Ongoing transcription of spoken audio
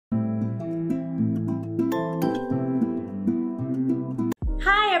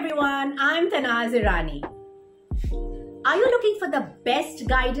Hi everyone, I'm Tannaz Irani. Are you looking for the best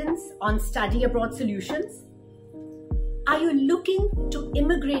guidance on study abroad solutions? Are you looking to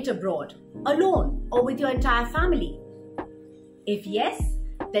immigrate abroad alone or with your entire family? If yes,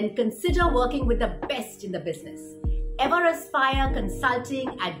 then consider working with the best in the business. Ever Aspire Consulting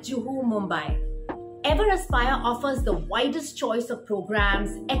at Juhu, Mumbai. Ever Aspire offers the widest choice of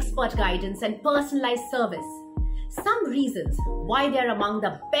programs, expert guidance and personalized service. Some reasons why they are among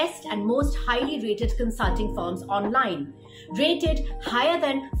the best and most highly rated consulting firms online. Rated higher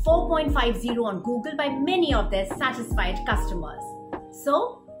than 4.50 on Google by many of their satisfied customers.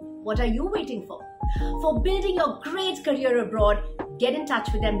 So, what are you waiting for? For building your great career abroad, get in touch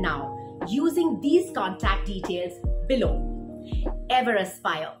with them now using these contact details below. Ever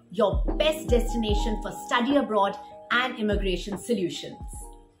Aspire, your best destination for study abroad and immigration solutions.